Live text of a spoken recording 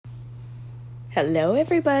Hello,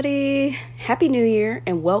 everybody. Happy New Year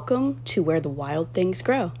and welcome to Where the Wild Things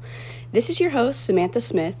Grow. This is your host, Samantha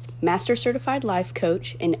Smith, Master Certified Life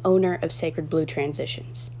Coach and owner of Sacred Blue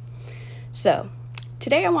Transitions. So,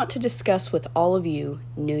 today I want to discuss with all of you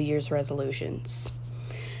New Year's resolutions.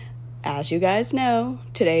 As you guys know,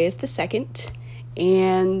 today is the 2nd,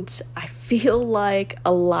 and I feel like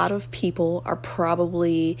a lot of people are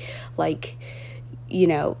probably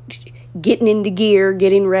getting into gear,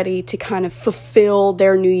 getting ready to kind of fulfill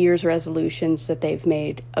their New Year's resolutions that they've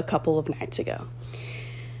made a couple of nights ago.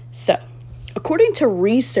 So, according to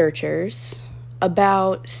researchers,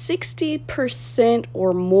 about 60%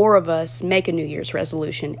 or more of us make a New Year's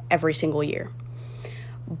resolution every single year.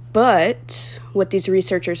 But what these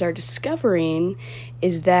researchers are discovering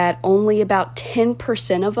is that only about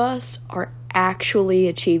 10% of us are actually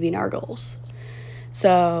achieving our goals.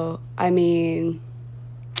 So,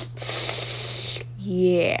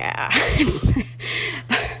 yeah,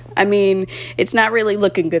 it's not really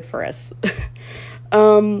looking good for us.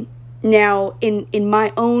 Now, in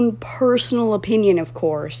my own personal opinion, of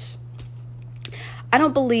course, I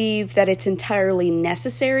don't believe that it's entirely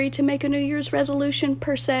necessary to make a New Year's resolution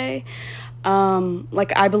per se.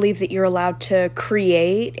 I believe that you're allowed to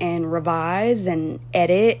create and revise and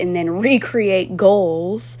edit and then recreate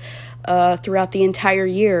goals throughout the entire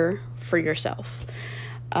year for yourself.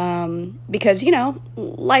 Because,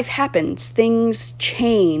 life happens, things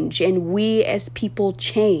change, and we as people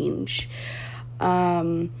change.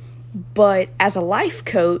 But as a life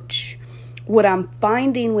coach, what I'm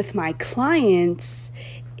finding with my clients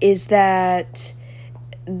is that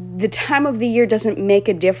the time of the year doesn't make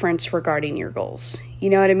a difference regarding your goals. You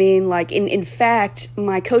know what I mean? In fact,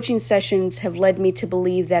 my coaching sessions have led me to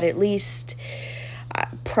believe that at least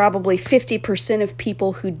probably 50% of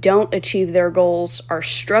people who don't achieve their goals are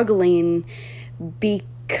struggling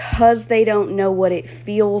because they don't know what it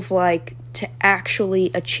feels like to actually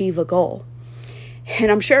achieve a goal. And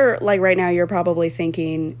I'm sure, right now, you're probably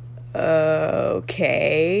thinking,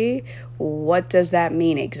 okay, what does that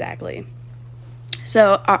mean exactly?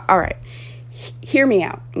 So, all right, hear me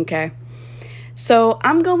out, okay? So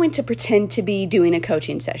I'm going to pretend to be doing a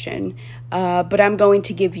coaching session, but I'm going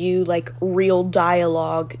to give you real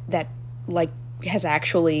dialogue that has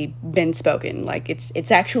actually been spoken.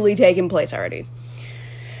 It's actually taken place already.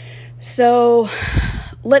 So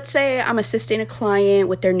let's say I'm assisting a client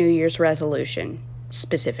with their New Year's resolution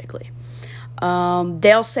specifically.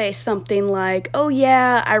 They'll say something like, oh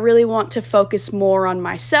yeah, I really want to focus more on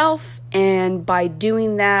myself, and by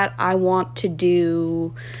doing that, I want to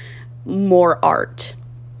do more art.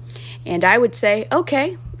 And I would say,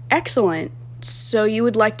 okay, excellent. So you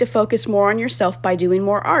would like to focus more on yourself by doing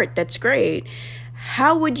more art. That's great.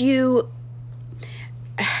 How would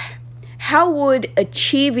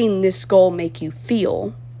achieving this goal make you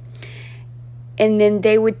feel? And then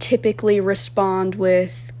they would typically respond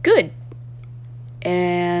with good.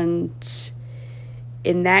 And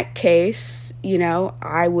in that case,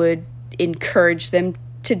 I would encourage them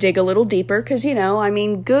to dig a little deeper because,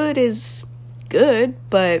 good is good,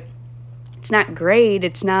 but it's not great.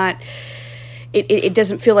 It's not, it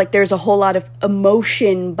doesn't feel like there's a whole lot of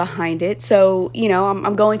emotion behind it. So,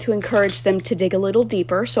 I'm going to encourage them to dig a little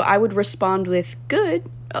deeper. So I would respond with good,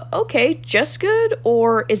 okay, just good,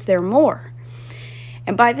 or is there more?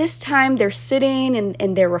 And by this time, they're sitting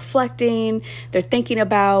and they're reflecting. They're thinking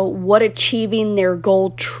about what achieving their goal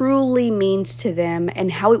truly means to them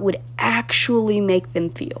and how it would actually make them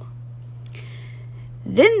feel.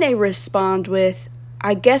 Then they respond with,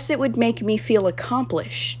 I guess it would make me feel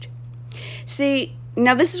accomplished. See,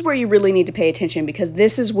 now this is where you really need to pay attention because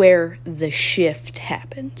this is where the shift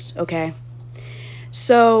happens, okay?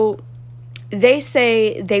 So they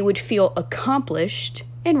say they would feel accomplished,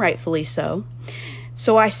 and rightfully so.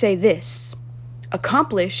 So I say this,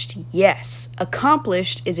 accomplished, yes,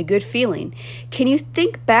 accomplished is a good feeling. Can you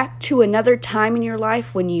think back to another time in your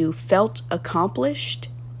life when you felt accomplished?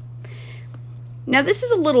 Now, this is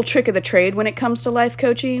a little trick of the trade when it comes to life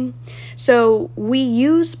coaching. So we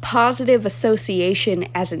use positive association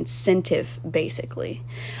as incentive, basically.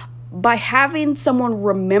 By having someone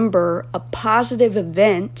remember a positive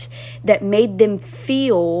event that made them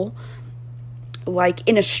feel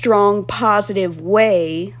in a strong, positive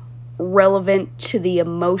way, relevant to the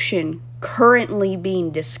emotion currently being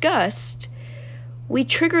discussed, we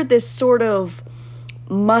trigger this sort of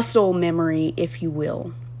muscle memory, if you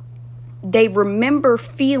will. They remember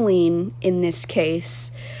feeling, in this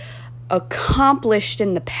case, accomplished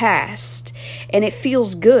in the past, and it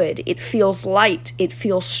feels good, it feels light, it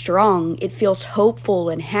feels strong, it feels hopeful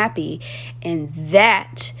and happy, and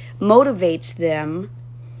that motivates them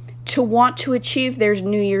to want to achieve their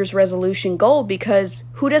New Year's resolution goal, because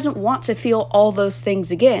who doesn't want to feel all those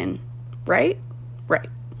things again, right? Right.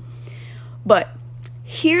 But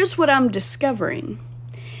here's what I'm discovering.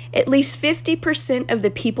 At least 50% of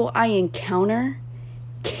the people I encounter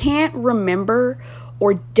can't remember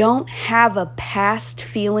or don't have a past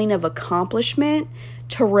feeling of accomplishment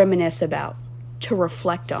to reminisce about, to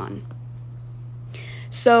reflect on.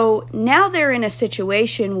 So now they're in a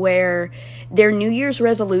situation where their New Year's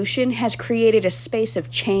resolution has created a space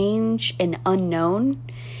of change and unknown.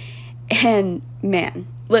 And man,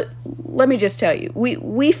 let me just tell you,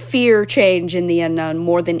 we fear change in the unknown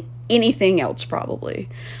more than anything else probably.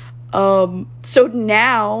 So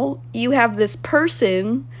now you have this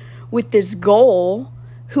person with this goal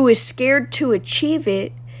who is scared to achieve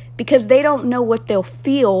it because they don't know what they'll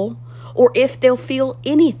feel or if they'll feel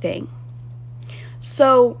anything.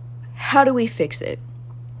 So how do we fix it?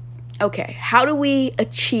 Okay, how do we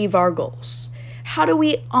achieve our goals? How do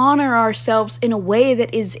we honor ourselves in a way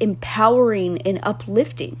that is empowering and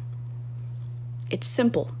uplifting? It's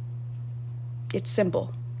simple. It's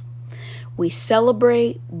simple. We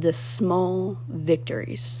celebrate the small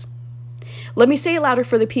victories. Let me say it louder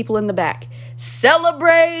for the people in the back.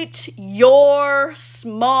 Celebrate your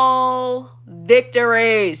small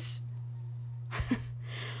victories.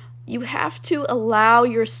 You have to allow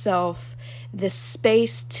yourself the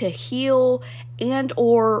space to heal and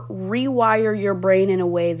or rewire your brain in a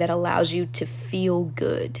way that allows you to feel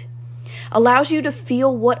good. Allows you to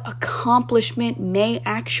feel what accomplishment may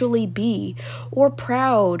actually be, or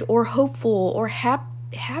proud, or hopeful, or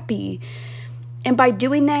happy. And by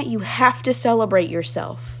doing that, you have to celebrate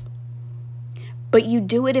yourself. But you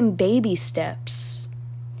do it in baby steps.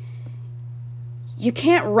 You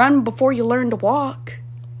can't run before you learn to walk.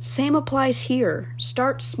 Same applies here.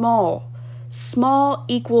 Start small. Small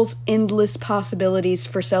equals endless possibilities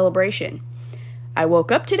for celebration. I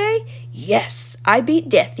woke up today? Yes, I beat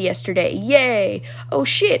death yesterday. Yay. Oh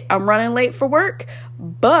shit, I'm running late for work.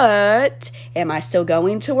 But am I still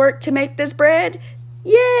going to work to make this bread?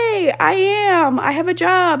 Yay, I am. I have a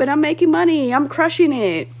job and I'm making money. I'm crushing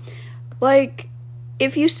it. Like,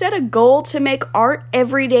 if you set a goal to make art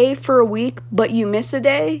every day for a week, but you miss a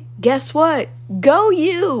day, guess what? Go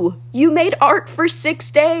you! You made art for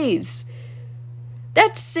 6 days.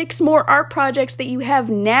 That's 6 more art projects that you have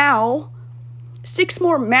now. 6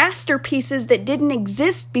 more masterpieces that didn't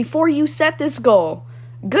exist before you set this goal.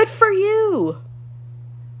 Good for you.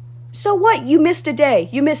 So what? You missed a day.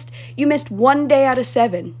 You missed 1 day out of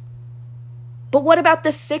 7. But what about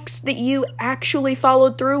the 6 that you actually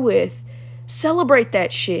followed through with? Celebrate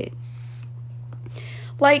that shit.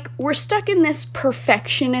 Like, we're stuck in this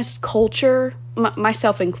perfectionist culture,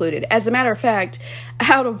 myself included. As a matter of fact,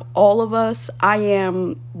 out of all of us, I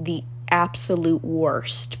am the absolute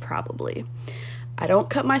worst, probably. I don't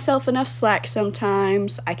cut myself enough slack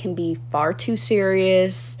sometimes. I can be far too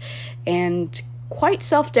serious and quite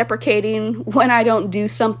self-deprecating when I don't do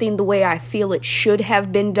something the way I feel it should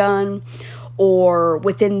have been done or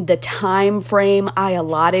within the time frame I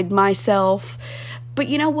allotted myself. But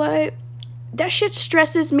you know what? That shit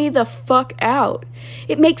stresses me the fuck out.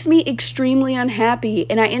 It makes me extremely unhappy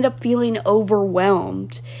and I end up feeling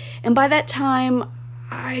overwhelmed. And by that time,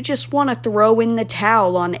 I just want to throw in the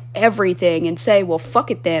towel on everything and say, well,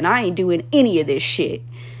 fuck it then. I ain't doing any of this shit.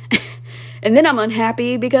 And then I'm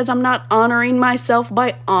unhappy because I'm not honoring myself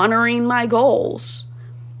by honoring my goals.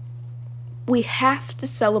 We have to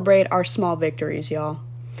celebrate our small victories, y'all.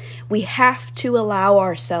 We have to allow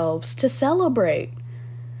ourselves to celebrate.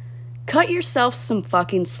 Cut yourself some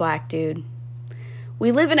fucking slack, dude.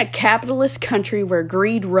 We live in a capitalist country where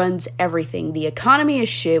greed runs everything. The economy is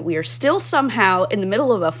shit. We are still somehow in the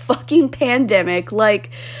middle of a fucking pandemic. Like,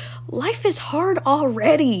 life is hard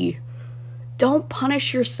already. Don't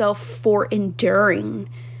punish yourself for enduring.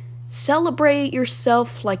 Celebrate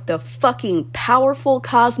yourself like the fucking powerful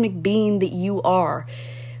cosmic being that you are.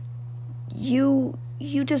 You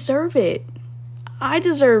deserve it. I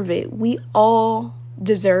deserve it. We all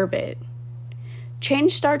deserve it.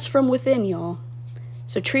 Change starts from within, y'all.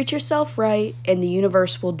 So treat yourself right and the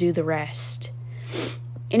universe will do the rest.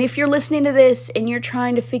 And if you're listening to this and you're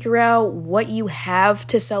trying to figure out what you have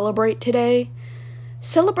to celebrate today,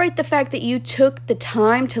 celebrate the fact that you took the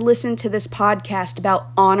time to listen to this podcast about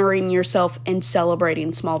honoring yourself and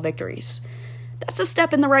celebrating small victories. That's a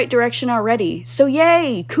step in the right direction already. So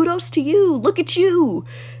yay, kudos to you. Look at you.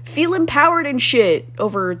 Feel empowered and shit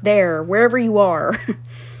over there, wherever you are.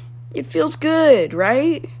 It feels good,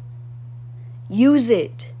 right? Use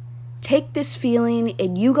it. Take this feeling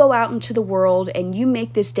and you go out into the world and you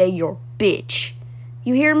make this day your bitch.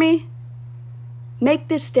 You hear me? Make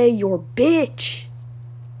this day your bitch.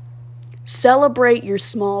 Celebrate your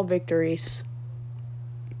small victories.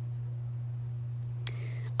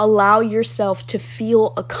 Allow yourself to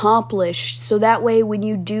feel accomplished so that way when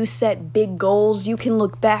you do set big goals, you can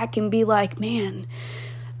look back and be like, man,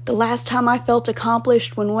 the last time I felt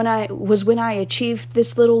accomplished when I achieved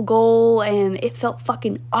this little goal and it felt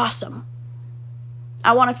fucking awesome.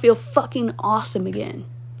 I want to feel fucking awesome again.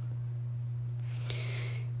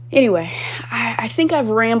 Anyway, I think I've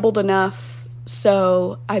rambled enough.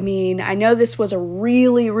 So, I know this was a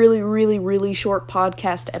really, really, really, really short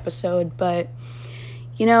podcast episode, but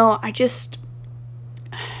it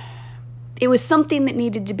was something that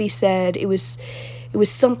needed to be said. It was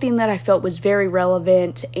something that I felt was very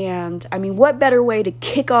relevant. And what better way to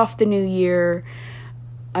kick off the new year?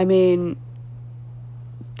 Other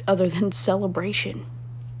than celebration.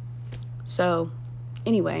 So,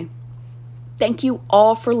 anyway, thank you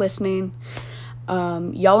all for listening.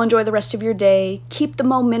 Y'all enjoy the rest of your day. Keep the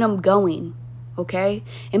momentum going, okay?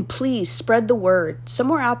 And please spread the word.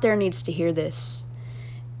 Somewhere out there needs to hear this.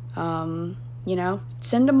 Send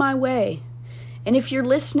them my way. And if you're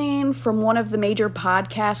listening from one of the major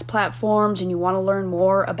podcast platforms and you want to learn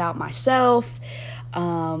more about myself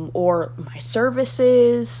or my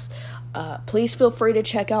services, please feel free to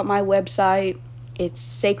check out my website. It's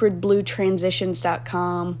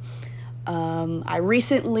sacredbluetransitions.com. I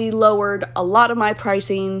recently lowered a lot of my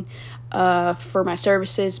pricing for my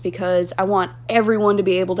services because I want everyone to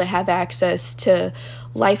be able to have access to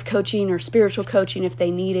life coaching or spiritual coaching if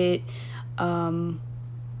they need it. New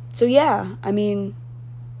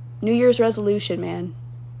Year's resolution, man.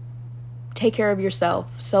 Take care of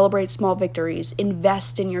yourself. Celebrate small victories.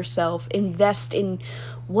 Invest in yourself. Invest in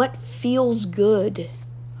what feels good.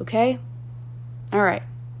 Okay? All right.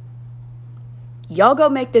 Y'all go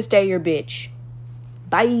make this day your bitch.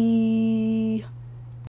 Bye.